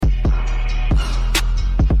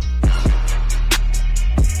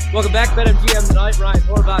Welcome back, BetMGM tonight. Ryan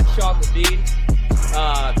Horvath, Sean Levine.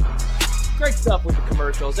 Great stuff with the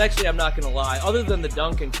commercials. Actually, I'm not going to lie. Other than the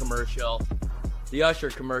Dunkin' commercial, the Usher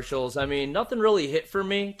commercials, I mean, nothing really hit for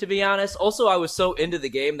me, to be honest. Also, I was so into the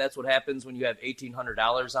game. That's what happens when you have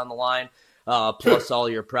 $1,800 on the line, plus all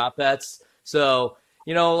your prop bets. So,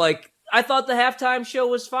 I thought the halftime show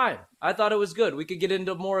was fine. I thought it was good. We could get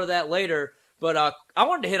into more of that later. But I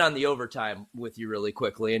wanted to hit on the overtime with you really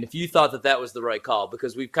quickly. And if you thought that was the right call,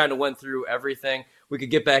 because we've kind of went through everything. We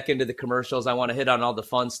could get back into the commercials. I want to hit on all the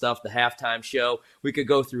fun stuff, the halftime show. We could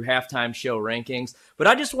go through halftime show rankings. But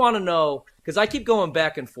I just want to know, because I keep going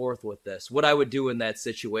back and forth with this, what I would do in that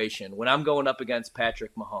situation when I'm going up against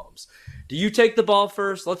Patrick Mahomes. Do you take the ball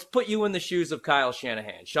first? Let's put you in the shoes of Kyle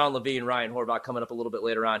Shanahan. Sean Levine, Ryan Horvath coming up a little bit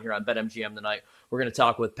later on here on BetMGM tonight. We're going to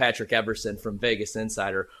talk with Patrick Everson from Vegas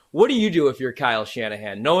Insider. What do you do if you're Kyle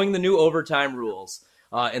Shanahan, knowing the new overtime rules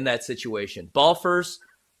in that situation? Ball first,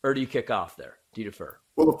 or do you kick off there? Do you defer?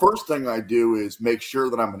 Well, the first thing I do is make sure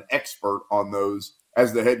that I'm an expert on those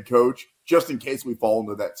as the head coach, just in case we fall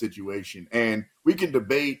into that situation. And we can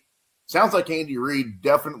debate. Sounds like Andy Reid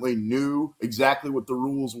definitely knew exactly what the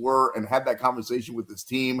rules were and had that conversation with his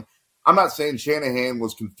team. I'm not saying Shanahan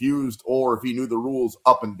was confused or if he knew the rules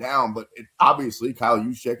up and down, but obviously Kyle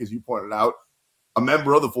Juszczyk, as you pointed out, a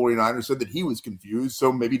member of the 49ers, said that he was confused,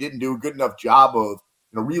 so maybe didn't do a good enough job of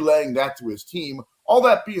relaying that to his team. All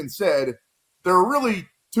that being said, there are really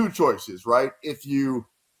two choices, right? If you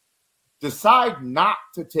decide not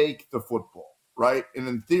to take the football, right, and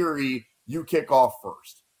in theory you kick off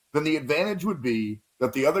first, then the advantage would be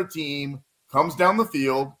that the other team comes down the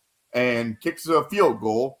field and kicks a field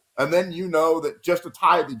goal, and then you know that just to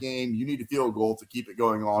tie the game, you need a field goal to keep it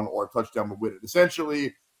going on or a touchdown to win it.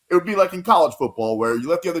 Essentially, it would be like in college football where you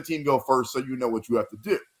let the other team go first so you know what you have to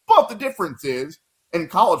do. But the difference is, in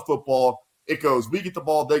college football, it goes, we get the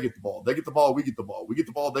ball, they get the ball. They get the ball, we get the ball. We get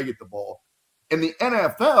the ball, they get the ball. In the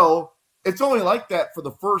NFL, it's only like that for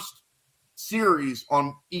the first series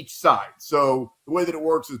on each side. So the way that it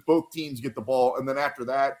works is both teams get the ball, and then after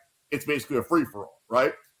that, it's basically a free-for-all,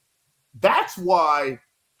 right? That's why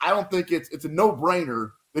I don't think it's a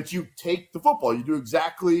no-brainer that you take the football. You do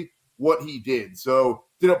exactly what he did. So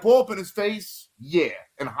did it blow up in his face? Yeah.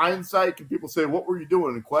 In hindsight, can people say, what were you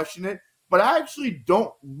doing, and question it? But I actually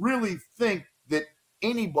don't really think that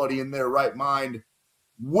anybody in their right mind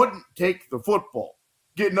wouldn't take the football,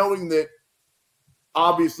 knowing that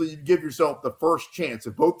obviously you give yourself the first chance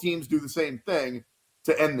if both teams do the same thing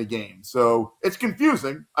to end the game. So it's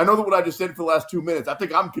confusing. I know that what I just said for the last 2 minutes, I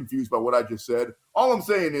think I'm confused by what I just said. All I'm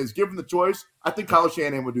saying is, given the choice, I think Kyle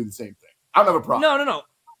Shanahan would do the same thing. I don't have a problem. No.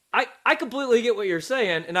 I completely get what you're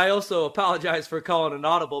saying, and I also apologize for calling an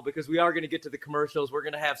audible because we are going to get to the commercials. We're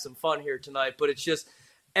going to have some fun here tonight, but it's just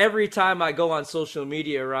every time I go on social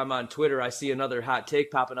media or I'm on Twitter, I see another hot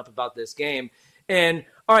take popping up about this game. And,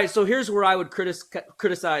 all right, so here's where I would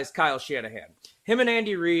criticize Kyle Shanahan. Him and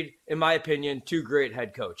Andy Reid, in my opinion, two great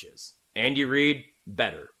head coaches. Andy Reid,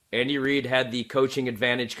 better. Andy Reid had the coaching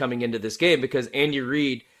advantage coming into this game because Andy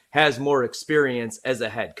Reid has more experience as a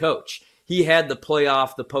head coach. He had the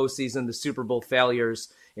playoff, the postseason, the Super Bowl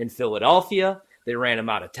failures in Philadelphia. They ran him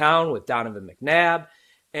out of town with Donovan McNabb.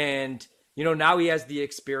 And, now he has the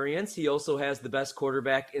experience. He also has the best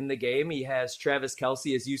quarterback in the game. He has Travis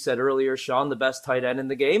Kelce, as you said earlier, Sean, the best tight end in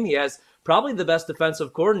the game. He has probably the best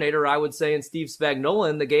defensive coordinator, I would say, in Steve Spagnuolo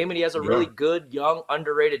in the game. And he has a really good, young,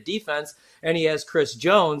 underrated defense. And he has Chris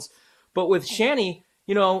Jones. But with Shanny,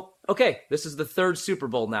 okay, this is the third Super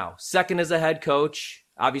Bowl now. Second as a head coach.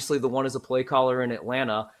 Obviously, the one as a play caller in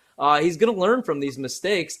Atlanta. He's going to learn from these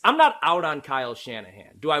mistakes. I'm not out on Kyle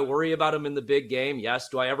Shanahan. Do I worry about him in the big game? Yes.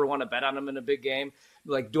 Do I ever want to bet on him in a big game?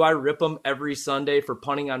 Do I rip him every Sunday for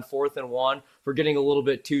punting on 4th and 1, for getting a little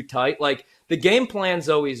bit too tight? The game plan's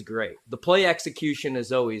always great. The play execution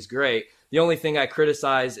is always great. The only thing I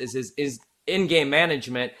criticize is his in-game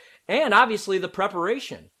management and obviously the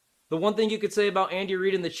preparation. The one thing you could say about Andy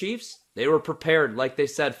Reid and the Chiefs, they were prepared, like they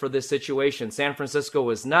said, for this situation. San Francisco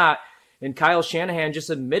was not. And Kyle Shanahan just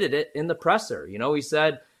admitted it in the presser. He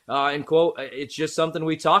said, and quote, it's just something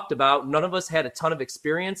we talked about. None of us had a ton of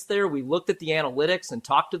experience there. We looked at the analytics and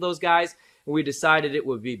talked to those guys, and we decided it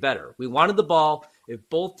would be better. We wanted the ball. If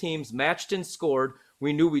both teams matched and scored,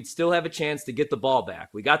 we knew we'd still have a chance to get the ball back.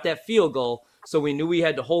 We got that field goal, so we knew we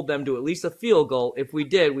had to hold them to at least a field goal. If we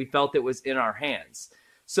did, we felt it was in our hands.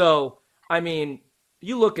 So,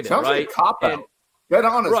 you look at it, right? Sounds like a cop-out. Get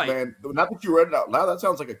honest, right. Man. Not that you read it out loud. That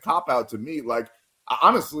sounds like a cop-out to me.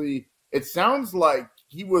 Honestly, it sounds like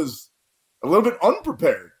he was a little bit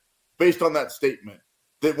unprepared based on that statement.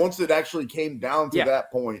 That once it actually came down to that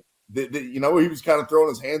point, He was kind of throwing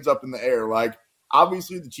his hands up in the air. Like,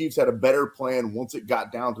 obviously the Chiefs had a better plan once it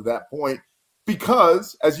got down to that point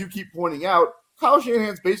because, as you keep pointing out, Kyle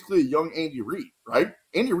Shanahan's basically a young Andy Reid, right?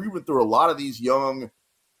 Andy Reid went through a lot of these young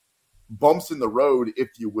bumps in the road, if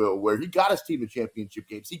you will, where he got his team to championship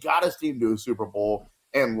games. He got his team to a Super Bowl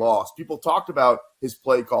and lost. People talked about his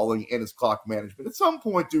play calling and his clock management. At some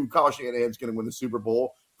point, dude, Kyle Shanahan's going to win the Super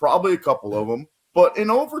Bowl, probably a couple of them. But in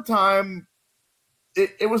overtime,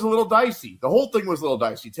 it was a little dicey. The whole thing was a little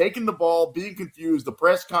dicey. Taking the ball, being confused, the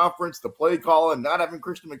press conference, the play calling, not having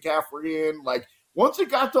Christian McCaffrey in. Like, once it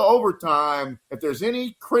got to overtime, if there's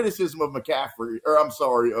any criticism of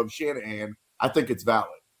of Shanahan, I think it's valid.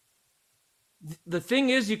 The thing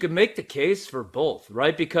is, you could make the case for both,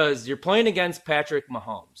 right? Because you're playing against Patrick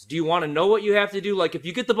Mahomes. Do you want to know what you have to do? Like, if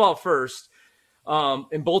you get the ball first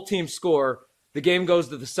and both teams score, the game goes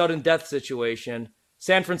to the sudden death situation.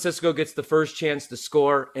 San Francisco gets the first chance to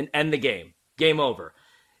score and end the game. Game over.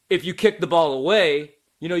 If you kick the ball away,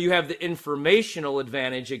 you have the informational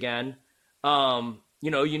advantage again.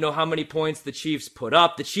 You know how many points the Chiefs put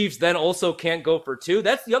up. The Chiefs then also can't go for two.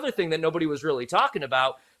 That's the other thing that nobody was really talking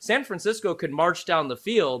about. San Francisco could march down the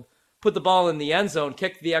field, put the ball in the end zone,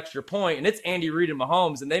 kick the extra point, and it's Andy Reid and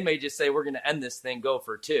Mahomes, and they may just say, we're going to end this thing, go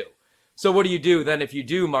for two. So what do you do then if you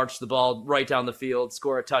do march the ball right down the field,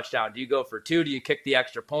 score a touchdown? Do you go for two? Do you kick the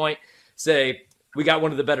extra point? Say, we got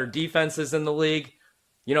one of the better defenses in the league.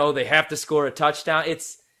 They have to score a touchdown.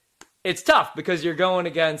 It's tough because you're going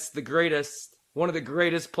against one of the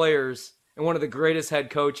greatest players and one of the greatest head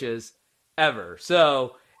coaches ever.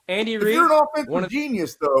 So Andy Reid, if you're an offensive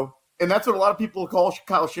genius, though, and that's what a lot of people call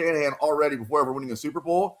Kyle Shanahan already before ever winning a Super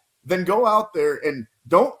Bowl, then go out there and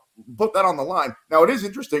don't put that on the line. Now, it is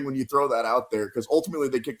interesting when you throw that out there because ultimately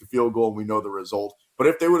they kicked the field goal and we know the result. But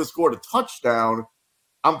if they would have scored a touchdown,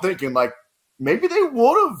 I'm thinking, like, maybe they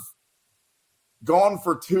would have gone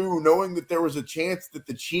for two, knowing that there was a chance that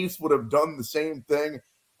the Chiefs would have done the same thing.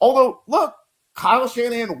 Although, look, Kyle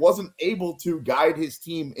Shanahan wasn't able to guide his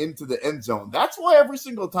team into the end zone. That's why every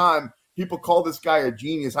single time people call this guy a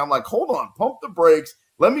genius, I'm like, hold on, pump the brakes.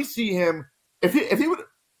 Let me see him. If he would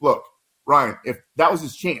look, Ryan, if that was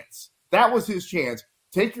his chance,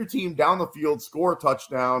 take your team down the field, score a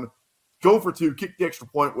touchdown, go for two, kick the extra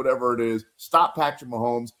point, whatever it is, stop Patrick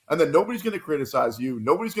Mahomes, and then nobody's going to criticize you.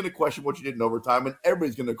 Nobody's going to question what you did in overtime, and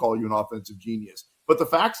everybody's going to call you an offensive genius. But the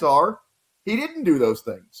facts are, he didn't do those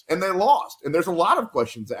things, and they lost. And there's a lot of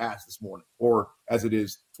questions to ask this morning, or as it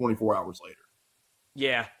is 24 hours later.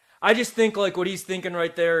 Yeah. I just think like what he's thinking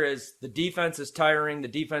right there is the defense is tiring. The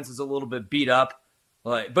defense is a little bit beat up.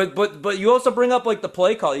 Like, but you also bring up like the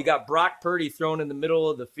play call. You got Brock Purdy thrown in the middle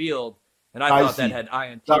of the field, and I thought that had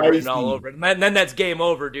INT written all over it. And then that's game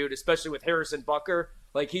over, dude, especially with Harrison Butker.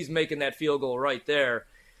 Like, he's making that field goal right there.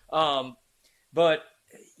 But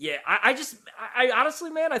yeah, I honestly,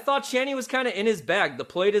 man, I thought Shanny was kind of in his bag. The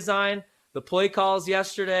play design, the play calls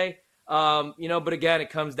yesterday, but again, it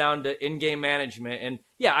comes down to in-game management. And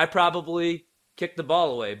yeah, I probably kicked the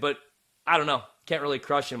ball away, but I don't know. Can't really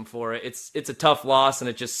crush him for it. It's a tough loss, and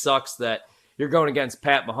it just sucks that you're going against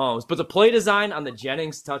Pat Mahomes. But the play design on the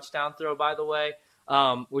Jennings touchdown throw, by the way,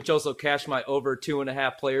 which also cashed my over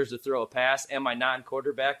 2.5 players to throw a pass and my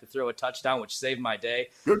non-quarterback to throw a touchdown, which saved my day.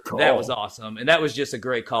 Good call. That was awesome. And that was just a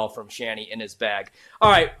great call from Shanny in his bag.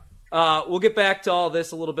 All right, we'll get back to all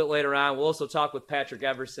this a little bit later on. We'll also talk with Patrick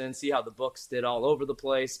Everson, see how the books did all over the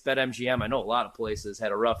place. BetMGM, I know a lot of places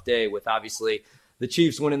had a rough day with obviously the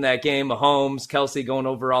Chiefs winning that game, Mahomes, Kelsey going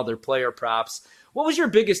over all their player props. What was your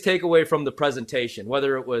biggest takeaway from the presentation,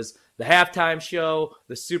 whether it was the halftime show,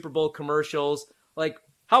 the Super Bowl commercials? Like,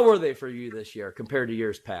 how were they for you this year compared to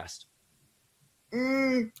years past?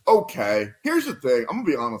 Okay. Here's the thing. I'm going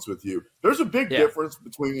to be honest with you. There's a big difference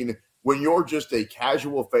between when you're just a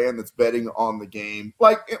casual fan that's betting on the game,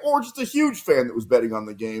 or just a huge fan that was betting on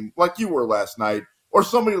the game, like you were last night, or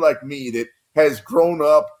somebody like me that has grown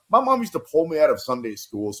up. My mom used to pull me out of Sunday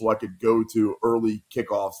school so I could go to early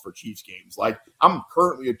kickoffs for Chiefs games. Like, I'm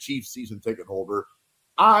currently a Chiefs season ticket holder.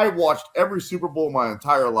 I watched every Super Bowl my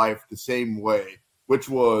entire life the same way, which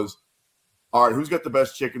was, all right, who's got the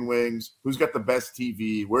best chicken wings? Who's got the best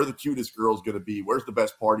TV? Where the cutest girl's going to be? Where's the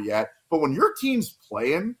best party at? But when your team's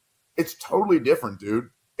playing, it's totally different, dude.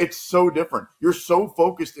 It's so different. You're so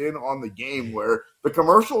focused in on the game where the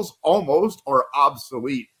commercials almost are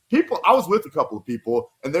obsolete. I was with a couple of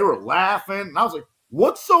people, and they were laughing, and I was like,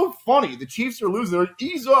 what's so funny? The Chiefs are losing. They're like,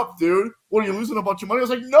 ease up, dude. What, are you losing a bunch of money? I was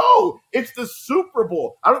like, no, it's the Super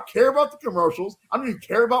Bowl. I don't care about the commercials. I don't even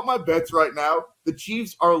care about my bets right now. The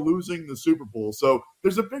Chiefs are losing the Super Bowl. So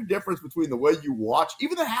there's a big difference between the way you watch,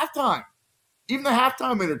 even the halftime. even the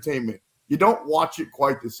halftime entertainment, you don't watch it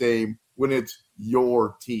quite the same when it's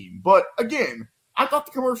your team. But again, I thought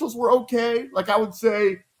the commercials were okay. Like I would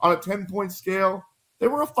say on a 10-point scale, they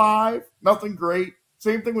were a 5, nothing great.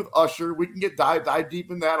 Same thing with Usher. We can get dive deep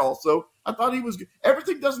in that also. I thought he was good.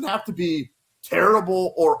 Everything doesn't have to be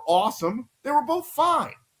terrible or awesome. They were both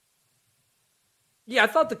fine. Yeah, I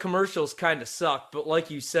thought the commercials kind of sucked, but like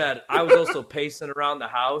you said, I was also pacing around the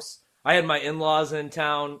house. I had my in-laws in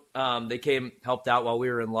town. They helped out while we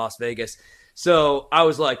were in Las Vegas. So I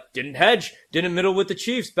was like, didn't hedge, didn't middle with the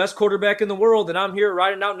Chiefs, best quarterback in the world, and I'm here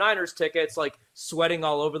riding out Niners tickets, like sweating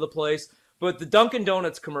all over the place. But the Dunkin'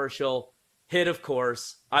 Donuts commercial hit, of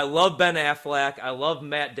course. I love Ben Affleck. I love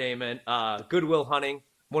Matt Damon. Good Will Hunting,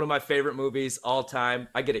 one of my favorite movies all time.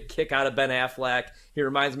 I get a kick out of Ben Affleck. He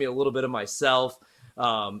reminds me a little bit of myself.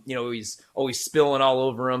 He's always spilling all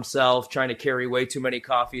over himself, trying to carry way too many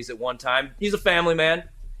coffees at one time. He's a family man.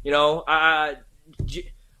 I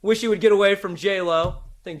wish he would get away from J-Lo.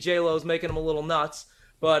 I think J-Lo's making him a little nuts.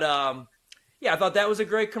 But, I thought that was a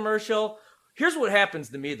great commercial. Here's what happens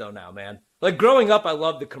to me, though, now, man. Like, growing up, I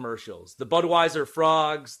loved the commercials. The Budweiser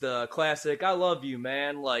Frogs, the classic, I love you,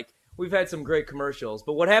 man. Like, we've had some great commercials.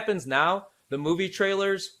 But what happens now, the movie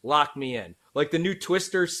trailers lock me in. Like, the new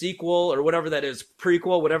Twister sequel or whatever that is,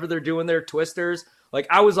 prequel, whatever they're doing there, Twisters. Like,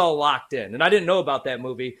 I was all locked in. And I didn't know about that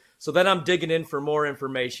movie. So then I'm digging in for more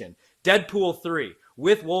information. Deadpool 3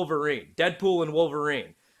 with Wolverine. Deadpool and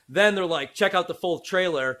Wolverine. Then they're like, check out the full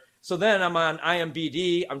trailer. So then I'm on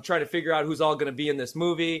IMDb. I'm trying to figure out who's all going to be in this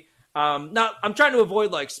movie. I'm trying to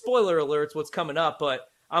avoid like spoiler alerts, what's coming up, but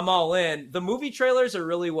I'm all in. The movie trailers are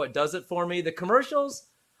really what does it for me. The commercials,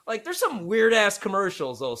 like there's some weird ass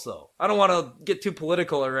commercials also. I don't want to get too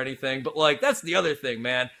political or anything, but like that's the other thing,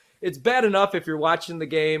 man. It's bad enough if you're watching the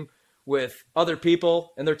game with other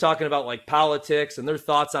people and they're talking about like politics and their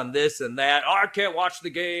thoughts on this and that. Oh, I can't watch the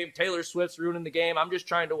game. Taylor Swift's ruining the game. I'm just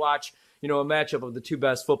trying to watch, a matchup of the two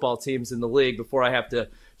best football teams in the league before I have to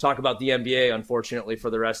talk about the NBA, unfortunately,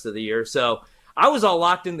 for the rest of the year. So I was all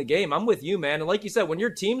locked in the game. I'm with you, man. And like you said, when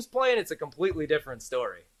your team's playing, it's a completely different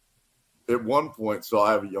story. At one point, so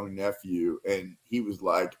I have a young nephew, and he was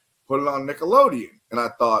like, put it on Nickelodeon. And I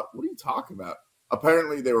thought, what are you talking about?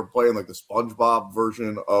 Apparently, they were playing like the SpongeBob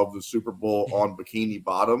version of the Super Bowl on Bikini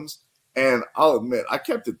Bottoms. And I'll admit, I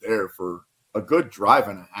kept it there for a good drive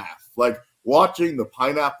and a half. Like, watching the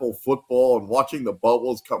pineapple football and watching the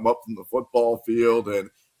bubbles come up from the football field and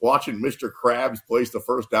watching Mr. Krabs place the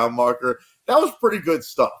first down marker, that was pretty good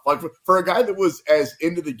stuff. Like for a guy that was as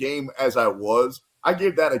into the game as I was, I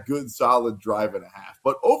gave that a good solid drive and a half.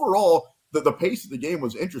 But overall, the pace of the game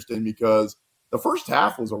was interesting because the first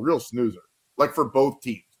half was a real snoozer, like for both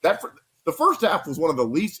teams. The first half was one of the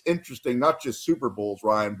least interesting, not just Super Bowls,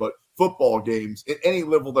 Ryan, but football games at any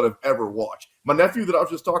level that I've ever watched. My nephew that I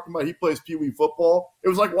was just talking about, he plays Pee Wee football. It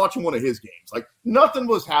was like watching one of his games. Like nothing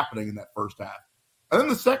was happening in that first half. And then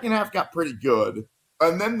the second half got pretty good.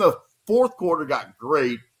 And then the fourth quarter got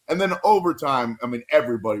great. And then overtime, I mean,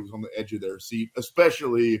 everybody was on the edge of their seat,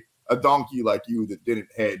 especially a donkey like you that didn't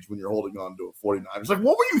hedge when you're holding on to a 49ers. It's like,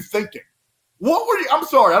 what were you thinking? I'm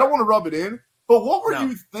sorry, I don't want to rub it in, but what were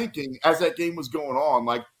you thinking as that game was going on?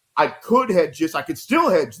 Like, I could still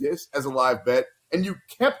hedge this as a live bet, and you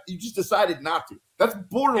just decided not to. That's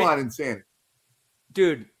borderline insanity.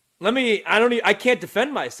 Dude, I can't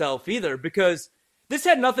defend myself either because this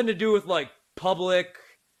had nothing to do with like public,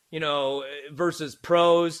 versus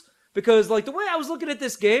pros. Because like the way I was looking at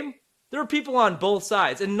this game, there were people on both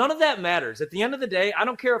sides, and none of that matters. At the end of the day, I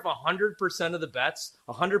don't care if 100% of the bets,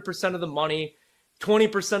 100% of the money,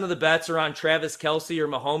 20% of the bets are on Travis Kelce or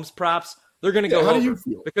Mahomes props. They're going to go over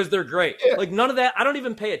because they're great. Yeah. Like none of that. I don't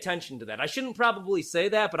even pay attention to that. I shouldn't probably say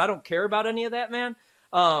that, but I don't care about any of that, man.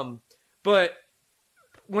 But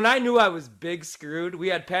when I knew I was big screwed, we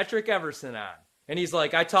had Patrick Everson on, and he's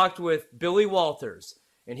like, I talked with Billy Walters,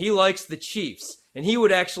 and he likes the Chiefs, and he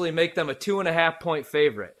would actually make them a 2.5-point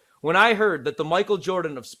favorite. When I heard that the Michael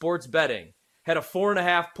Jordan of sports betting had a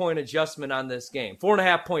 4.5-point adjustment on this game,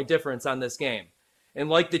 4.5-point difference on this game, and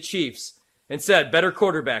like the Chiefs, and said, better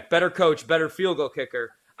quarterback, better coach, better field goal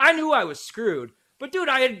kicker, I knew I was screwed. But, dude,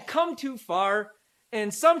 I had come too far,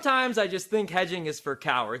 and sometimes I just think hedging is for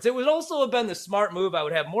cowards. It would also have been the smart move. I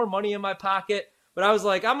would have more money in my pocket, but I was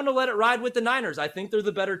like, I'm going to let it ride with the Niners. I think they're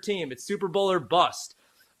the better team. It's Super Bowl or bust.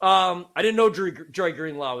 I didn't know Dre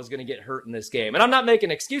Greenlaw was going to get hurt in this game, and I'm not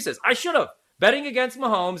making excuses. I should have. Betting against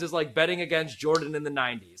Mahomes is like betting against Jordan in the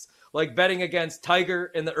 90s, like betting against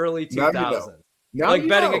Tiger in the early 2000s. Like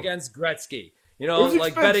betting against Gretzky,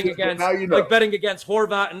 like betting against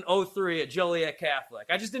Horvat in 03 at Joliet Catholic.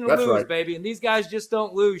 I just didn't lose, baby. And these guys just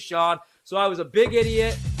don't lose, Sean. So I was a big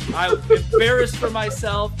idiot. I was embarrassed for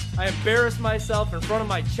myself. I embarrassed myself in front of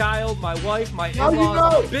my child, my wife, my in-laws.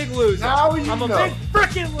 I'm a big loser. I'm a big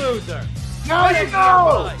freaking loser. Now you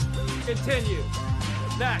know. Continue.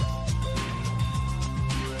 Next.